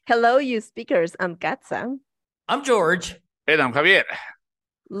Hello, you speakers. I'm Katza. I'm George. And I'm Javier.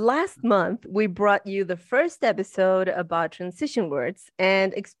 Last month, we brought you the first episode about transition words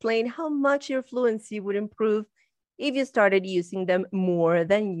and explained how much your fluency would improve if you started using them more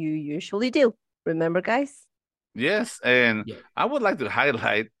than you usually do. Remember, guys? Yes, and Yeah. I would like to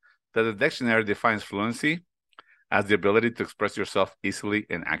highlight that the dictionary defines fluency as the ability to express yourself easily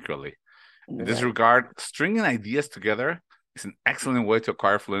and accurately. In this Right. regard, stringing ideas together is an excellent way to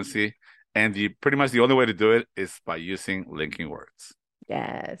acquire fluency, and pretty much the only way to do it is by using linking words.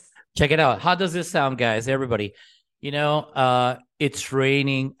 Yes. Check it out. How does this sound, guys? Everybody, it's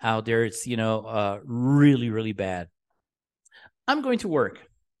raining out there. It's, really, really bad. I'm going to work.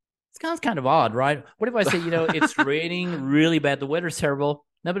 It sounds kind of odd, right? What if I say, it's raining really bad. The weather's terrible.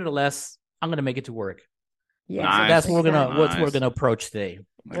 Nevertheless, I'm going to make it to work. Yes. Nice. So that's what Nice. we're gonna approach today.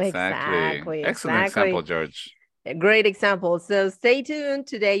 Exactly. Excellent example, George. A great example. So stay tuned.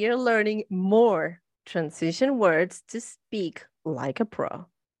 Today, you're learning more transition words to speak like a pro.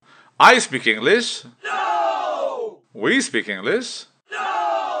 I speak English. No! We speak English.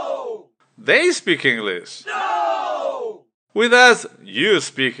 No! They speak English. No! With us, you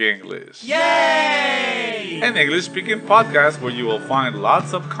speak English. Yay! An English speaking podcast where you will find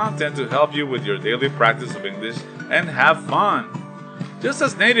lots of content to help you with your daily practice of English and have fun. Just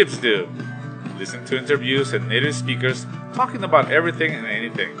as natives do. Listen to interviews and native speakers talking about everything and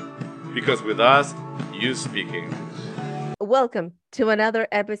anything. Because with us, you speak English. Welcome to another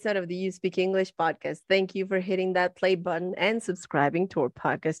episode of the You Speak English podcast. Thank you for hitting that play button and subscribing to our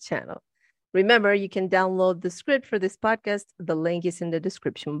podcast channel. Remember, you can download the script for this podcast. The link is in the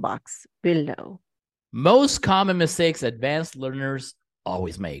description box below. Most common mistakes advanced learners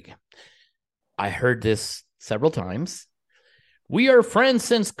always make. I heard this several times. We are friends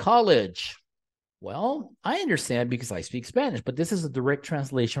since college. Well, I understand because I speak Spanish, but this is a direct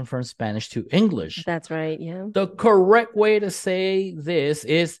translation from Spanish to English. That's right, yeah. The correct way to say this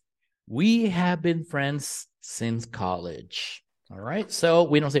is we have been friends since college. All right. So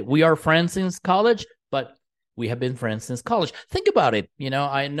we don't say we are friends since college, but we have been friends since college. Think about it.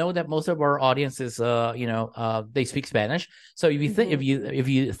 I know that most of our audience is, they speak Spanish. So if you think, if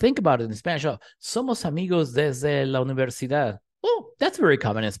you think about it in Spanish, somos amigos desde la universidad. Oh, that's very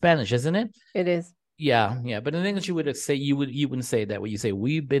common in Spanish, isn't it? It is. Yeah. But in English, you wouldn't say that when you say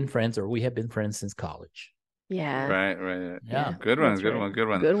we've been friends or we have been friends since college. Yeah. Right. Yeah. Good one. Good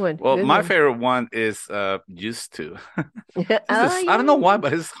one. Well, Good my one. favorite one is used to. Oh, I don't know why,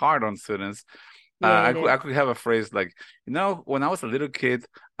 but it's hard on students. Yeah, I could have a phrase like, when I was a little kid,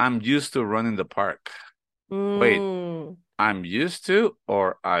 I'm used to running the park. Wait, I'm used to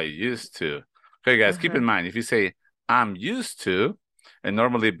or I used to? Okay, guys, keep in mind, if you say I'm used to, and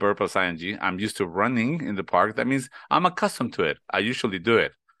normally verb plus ing, I'm used to running in the park, that means I'm accustomed to it. I usually do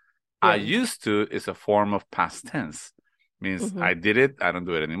it. Yeah. I used to is a form of past tense. Means I did it, I don't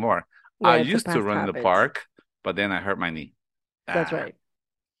do it anymore. Yeah, I it's a used to past run in habit. the park, but then I hurt my knee. That's right.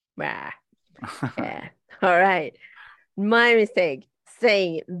 Yeah. All right. My mistake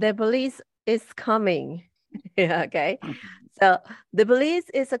saying the police is coming. Yeah, okay. So the police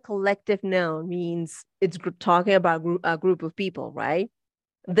is a collective noun, means it's talking about a group of people, right?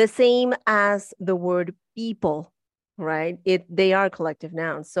 The same as the word people, right? They are collective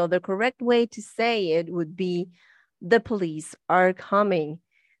nouns. So the correct way to say it would be the police are coming.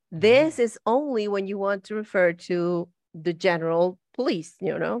 This is only when you want to refer to the general police,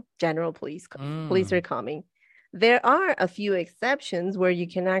 general police. Police are coming. There are a few exceptions where you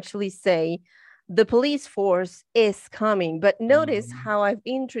can actually say the police force is coming. But notice how I've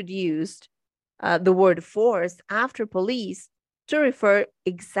introduced the word force after police to refer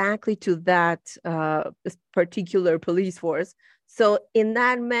exactly to that particular police force. So in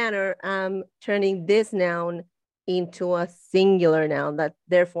that manner, I'm turning this noun into a singular noun that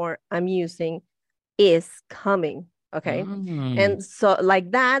therefore I'm using is coming. Okay. And so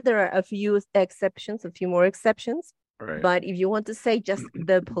like that, there are a few more exceptions. Right. But if you want to say just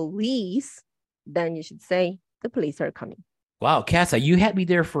the police, then you should say the police are coming. Wow, Casa, you had me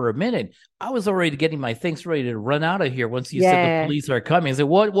there for a minute. I was already getting my things ready to run out of here once you said the police are coming. I said,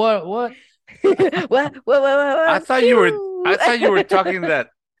 what? What? I thought you were talking that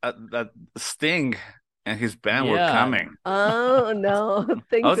Sting and his band were coming. Oh no!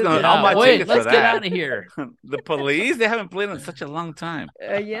 Wait, let's get out of here. The police, they haven't played in such a long time.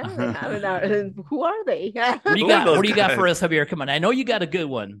 Yeah, they haven't. Who are they? What do you got for us, Javier? Come on, I know you got a good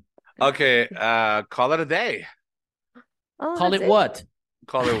one. Okay, call it a day. Oh, call it what?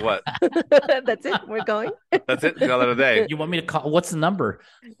 Call it what? That's it. We're going. That's it. Call it a day. You want me to call? What's the number?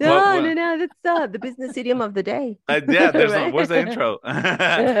 No. That's the business idiom of the day. Yeah, there's Right? where's the intro?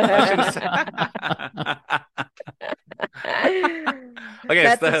 I should have said. Okay,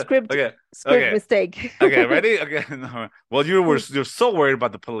 That's a script okay, mistake. okay, ready? Okay, no. Well, you're so worried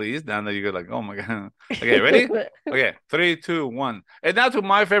about the police now that you're like, oh my god. Okay, ready? Okay, 3, 2, 1. And now to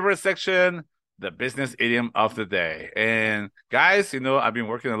my favorite section, the business idiom of the day. And guys, I've been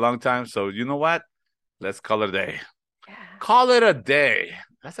working a long time, so you know what? Let's call it a day. Yeah. Call it a day.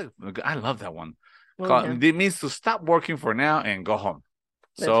 I love that one. It means to stop working for now and go home.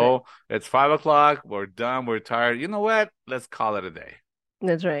 So it's 5:00. We're done. We're tired. You know what? Let's call it a day.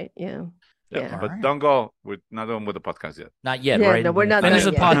 That's right. Yeah. Yeah. But don't go. We're not done with the podcast yet. Not yet, right? No, we're not Finish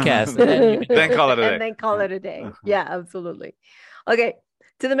done the yet. podcast. Then call it a day. And then call it a day. Yeah, absolutely. Okay.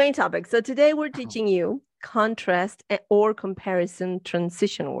 To the main topic. So today we're teaching you contrast or comparison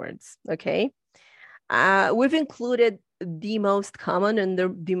transition words. Okay. We've included the most common and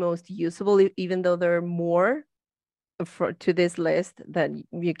the most usable, even though there are more to this list that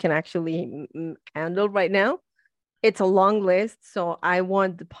you can actually handle right now. It's a long list, so I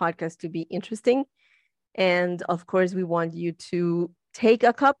want the podcast to be interesting. And of course, we want you to take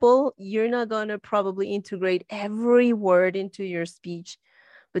a couple. You're not going to probably integrate every word into your speech,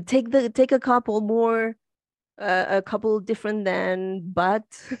 but take a couple more, a couple different than but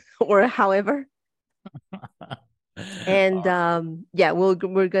or however. And we're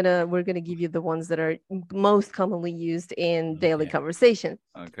gonna give you the ones that are most commonly used in daily conversation.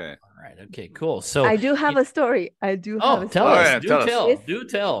 Okay. All right. Okay. Cool. So I do have a story. Tell us. Do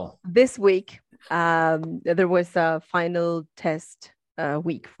tell. This week, there was a final test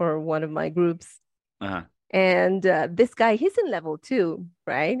week for one of my groups, and this guy, he's in level 2,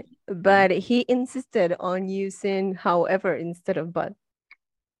 right? But he insisted on using however instead of but.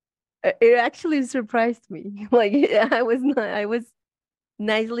 It actually surprised me. Like I was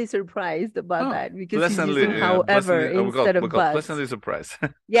nicely surprised about that because he's using however instead of but. Pleasantly surprised.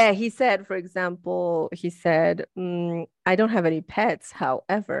 Yeah, he said, for example, I don't have any pets.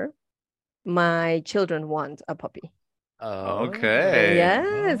 However, my children want a puppy. Oh, okay.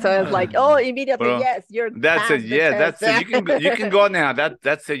 Yeah. So I was like, immediately, yes, you're. That's it. Yeah, that's it. You can go now.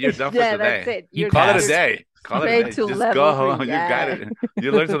 That's it. You're done for today. That's it. You call it a day. Call it a day. Just go home. 3. You got it.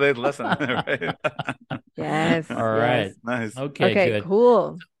 You learned today's lesson. Right? Yes. All right. Yes. Nice. Okay. Good.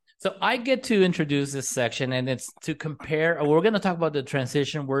 Cool. So I get to introduce this section, and it's to compare. We're going to talk about the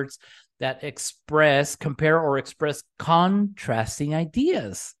transition words that compare or express contrasting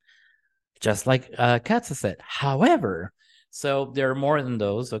ideas, just like Katza said. However, so there are more than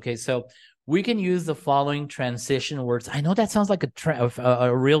those. Okay, so we can use the following transition words. I know that sounds like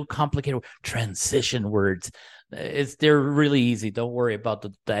a real complicated transition words. They're really easy. Don't worry about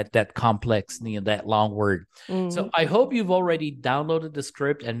that complex, that long word. So I hope you've already downloaded the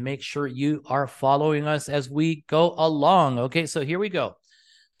script and make sure you are following us as we go along. Okay, so here we go.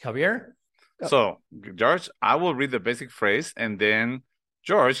 Javier? Go. So, George, I will read the basic phrase, and then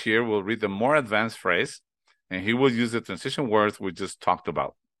George here will read the more advanced phrase, and he will use the transition words we just talked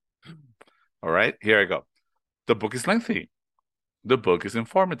about. All right, here I go. The book is lengthy. The book is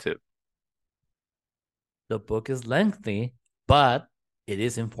informative. The book is lengthy, but it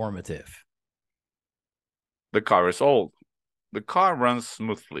is informative. The car is old. The car runs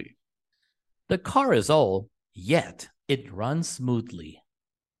smoothly. The car is old, yet it runs smoothly.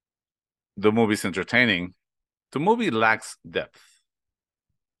 The movie is entertaining. The movie lacks depth.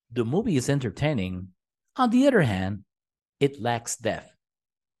 The movie is entertaining. On the other hand, it lacks depth.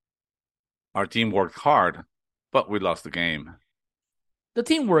 Our team worked hard, but we lost the game. The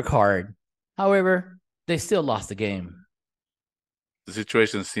team worked hard. However, they still lost the game. The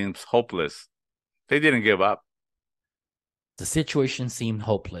situation seems hopeless. They didn't give up. The situation seemed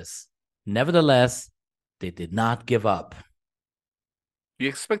hopeless. Nevertheless, they did not give up. He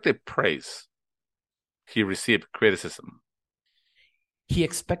expected praise. He received criticism. He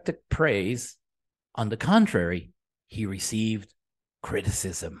expected praise. On the contrary, he received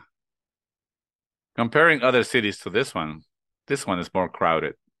criticism. Comparing other cities to this one is more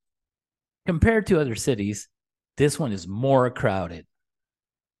crowded. Compared to other cities, this one is more crowded.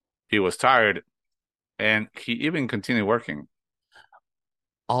 He was tired, and he even continued working.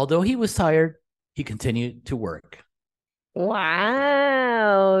 Although he was tired, he continued to work.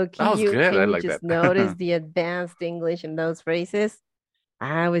 Wow. That was good. I like just that. Notice the advanced English in those phrases?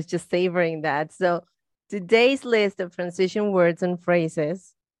 I was just savoring that. So today's list of transition words and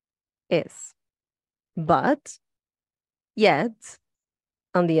phrases is but, yet,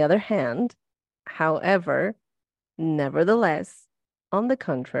 on the other hand, however, nevertheless, on the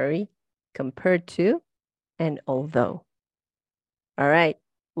contrary, compared to, and although. All right.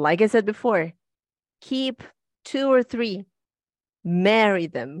 Like I said before, keep 2 or 3. Marry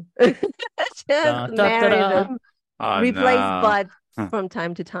them. Just marry them. Replace no. but from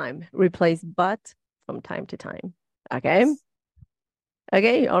time to time. Replace but from time to time. Okay?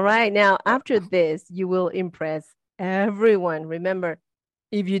 Okay, all right. Now, after this, you will impress everyone. Remember,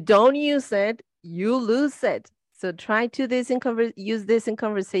 if you don't use it, you lose it. So try to use this in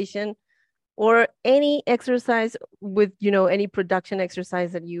conversation or any exercise with, any production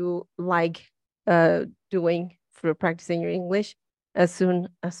exercise that you like doing for practicing your English as soon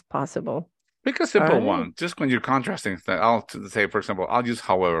as possible. Pick a simple one. Just when you're contrasting, I'll say, for example, I'll use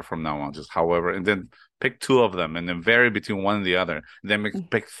however from now on, just however, and then pick 2 of them, and then vary between one and the other. And then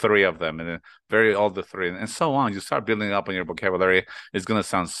pick 3 of them, and then vary all the 3, and so on. You start building up on your vocabulary. It's going to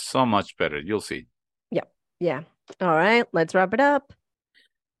sound so much better. You'll see. Yep. Yeah. All right. Let's wrap it up.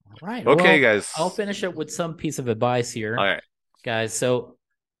 All right. Okay, guys. I'll finish up with some piece of advice here. All right. Guys, so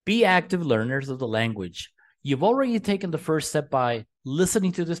be active learners of the language. You've already taken the first step by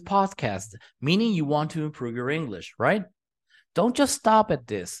listening to this podcast, meaning you want to improve your English, right? Don't just stop at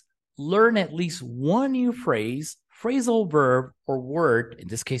this. Learn at least one new phrase, phrasal verb, or word, in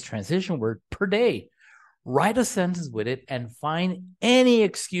this case, transition word, per day. Write a sentence with it and find any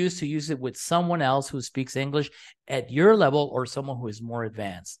excuse to use it with someone else who speaks English at your level or someone who is more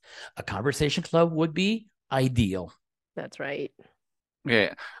advanced. A conversation club would be ideal. That's right.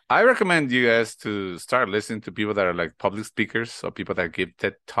 Yeah, I recommend you guys to start listening to people that are like public speakers or people that give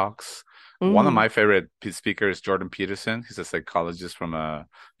TED Talks. One of my favorite speakers is Jordan Peterson. He's a psychologist from a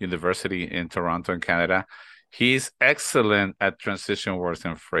university in Toronto in Canada. He's excellent at transition words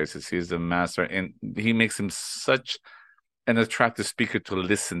and phrases. He's a master, and he makes him such an attractive speaker to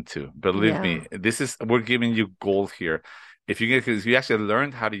listen to. Believe me, we're giving you gold here. If you actually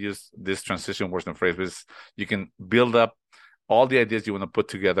learned how to use this transition words and phrases, you can build up all the ideas you want to put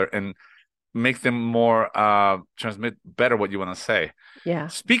together and make them more transmit better what you want to say. Yeah.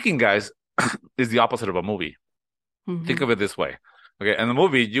 Speaking, guys, is the opposite of a movie. Think of it this way. Okay, in a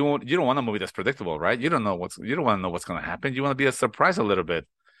movie, you don't want a movie that's predictable, right? You don't want to know what's going to happen. You want to be surprised a little bit.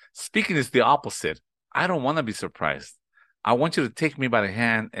 Speaking is the opposite. I don't want to be surprised. I want you to take me by the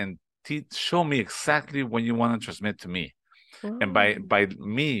hand and show me exactly what you want to transmit to me. And by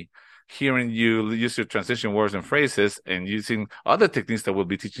me hearing you use your transition words and phrases and using other techniques that we'll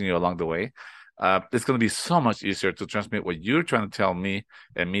be teaching you along the way, it's going to be so much easier to transmit what you're trying to tell me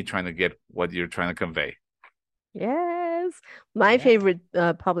and me trying to get what you're trying to convey. Yes. My favorite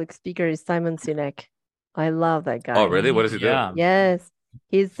public speaker is Simon Sinek. I love that guy. Oh, really? What does he do? Yes.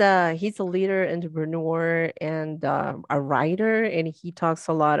 He's a leader, entrepreneur, and a writer, and he talks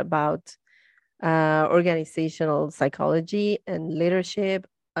a lot about organizational psychology and leadership,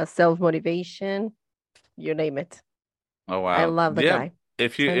 self-motivation, you name it. Oh, wow. I love the guy.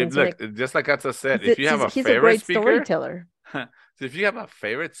 Look, just like Katza said, if you have a favorite a great speaker, storyteller. So if you have a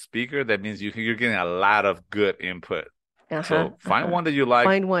favorite speaker, that means you're getting a lot of good input. So find one that you like.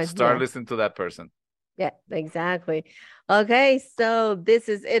 Find one. Start listening to that person. Yeah, exactly. Okay, so this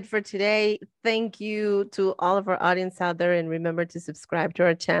is it for today. Thank you to all of our audience out there, and remember to subscribe to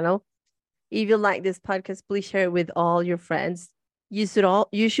our channel. If you like this podcast, please share it with all your friends. You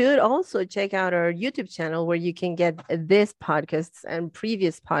should also check out our YouTube channel where you can get this podcasts and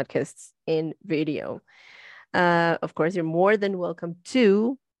previous podcasts in video. Of course, you're more than welcome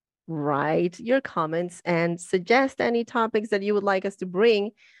to write your comments and suggest any topics that you would like us to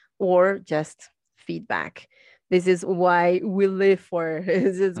bring, or just feedback. This is why we live for.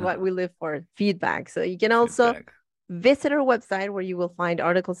 This is what we live for, feedback. So you can also visit our website where you will find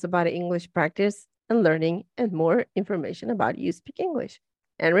articles about English practice and learning and more information about You Speak English.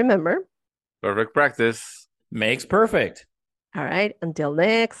 And remember, perfect practice makes perfect. All right. Until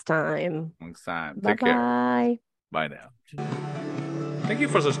next time. Take care. Bye now. Thank you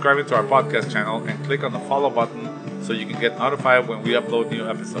for subscribing to our podcast channel and click on the follow button so you can get notified when we upload new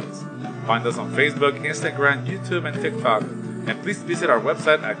episodes. Find us on Facebook, Instagram, YouTube, and TikTok. And please visit our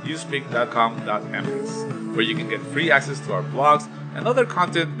website at youspeak.com.ms, where you can get free access to our blogs and other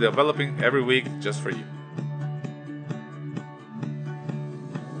content developing every week just for you.